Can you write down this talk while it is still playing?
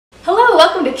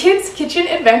welcome to Kids Kitchen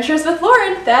Adventures with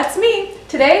Lauren. That's me.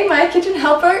 Today my kitchen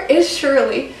helper is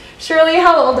Shirley. Shirley,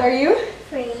 how old are you?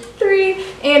 3. 3.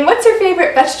 And what's your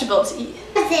favorite vegetable to eat?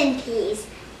 Frozen peas.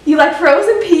 You like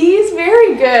frozen peas?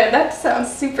 Very good. That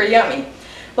sounds super yummy.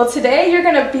 Well, today you're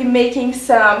going to be making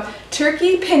some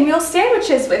turkey pinwheel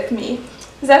sandwiches with me.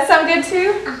 Does that sound good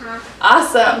too? Uh-huh.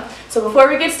 Awesome. So before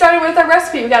we get started with our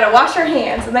recipe, we got to wash our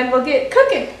hands and then we'll get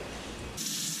cooking.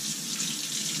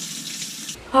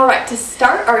 Alright, to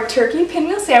start our turkey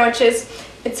pinwheel sandwiches,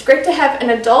 it's great to have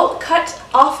an adult cut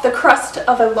off the crust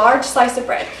of a large slice of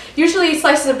bread. Usually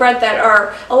slices of bread that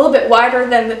are a little bit wider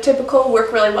than the typical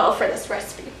work really well for this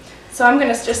recipe. So I'm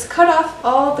going to just cut off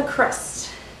all the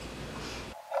crust.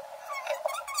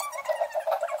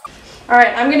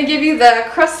 Alright, I'm going to give you the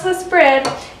crustless bread,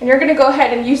 and you're going to go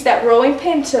ahead and use that rolling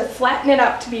pin to flatten it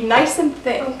up to be nice and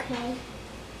thin. Okay.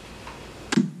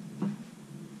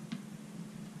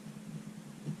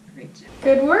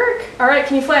 Good work. All right,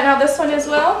 can you flatten out this one as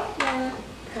well? Yeah.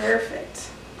 Perfect.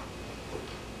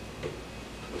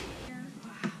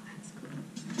 Wow, that's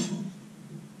cool.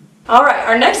 All right,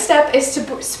 our next step is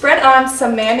to spread on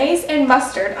some mayonnaise and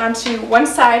mustard onto one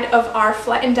side of our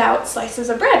flattened out slices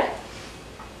of bread.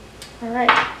 All right,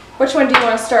 which one do you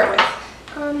want to start with?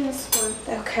 This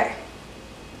one. Okay.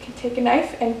 You can take a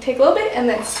knife and take a little bit and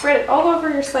then spread it all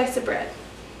over your slice of bread.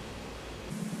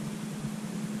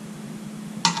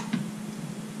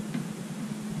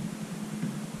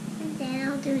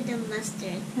 Do the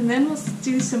mustard. And then we'll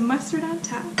do some mustard on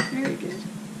top. Very good.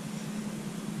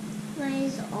 Mine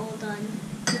is all done.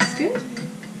 Looks good.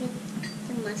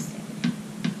 The mustard.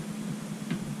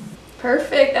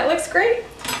 Perfect. That looks great.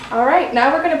 All right,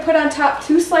 now we're going to put on top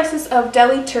 2 slices of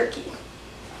deli turkey.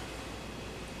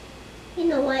 You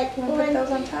know what? You want to put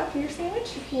those on top of your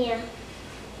sandwich? Yeah.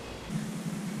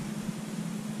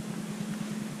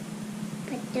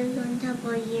 Put those on top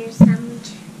of your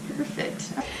sandwich.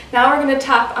 Perfect. Now we're going to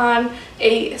top on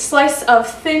a slice of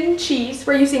thin cheese.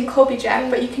 We're using Colby Jack,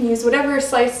 but you can use whatever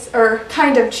slice or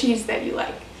kind of cheese that you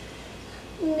like.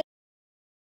 And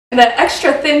the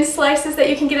extra thin slices that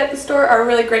you can get at the store are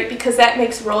really great because that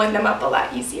makes rolling them up a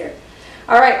lot easier.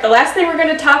 Alright, the last thing we're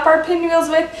going to top our pinwheels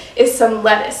with is some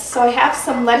lettuce. So I have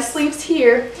some lettuce leaves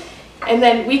here, and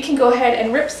then we can go ahead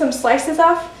and rip some slices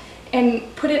off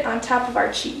and put it on top of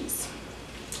our cheese.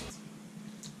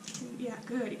 Yeah,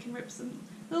 good. You can rip some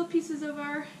little pieces of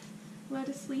our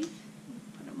lettuce leaf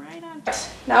and put them right on.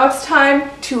 Now it's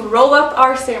time to roll up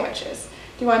our sandwiches.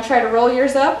 Do you want to try to roll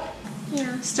yours up?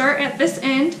 Yeah. Start at this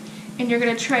end, and you're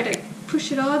going to try to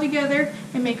push it all together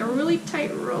and make a really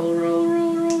tight roll, roll,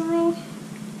 roll, roll, roll.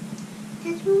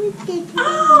 That's what we did.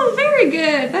 Oh, very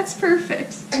good. That's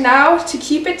perfect. Now, to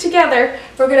keep it together,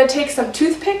 we're going to take some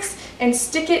toothpicks and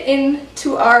stick it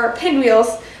into our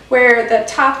pinwheels where the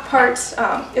top part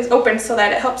is open so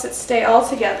that it helps it stay all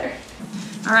together.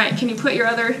 All right, can you put your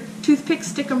other toothpicks,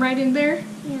 stick them right in there?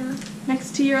 Yeah.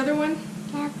 Next to your other one?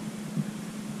 Yeah.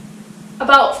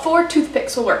 About 4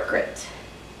 toothpicks will work great.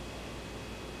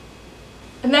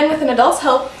 And then with an adult's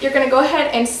help, you're going to go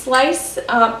ahead and slice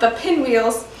the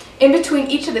pinwheels in between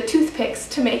each of the toothpicks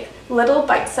to make little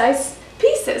bite-sized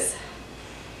pieces.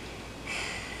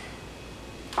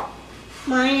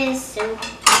 Mine is so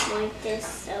like this,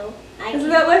 so Doesn't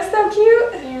that look so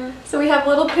cute? Yeah. So we have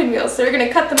little pinwheels, so we're going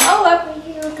to cut them all up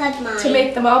You cut mine. to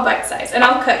make them all bite-sized. And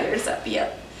I'll cut yours up,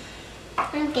 yep.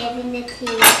 I'm giving it to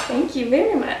you. Thank you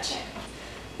very much.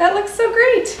 That looks so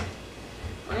great.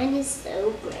 Mine is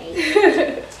so great.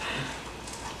 Can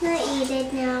I eat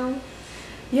it now?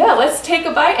 Yeah, let's take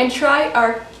a bite and try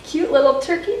our cute little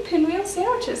turkey pinwheel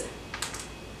sandwiches.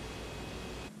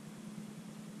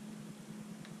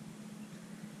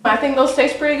 I think those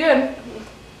taste pretty good.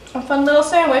 A fun little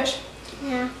sandwich.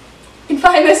 Yeah. You can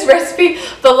find this recipe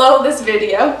below this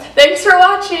video. Thanks for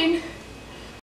watching.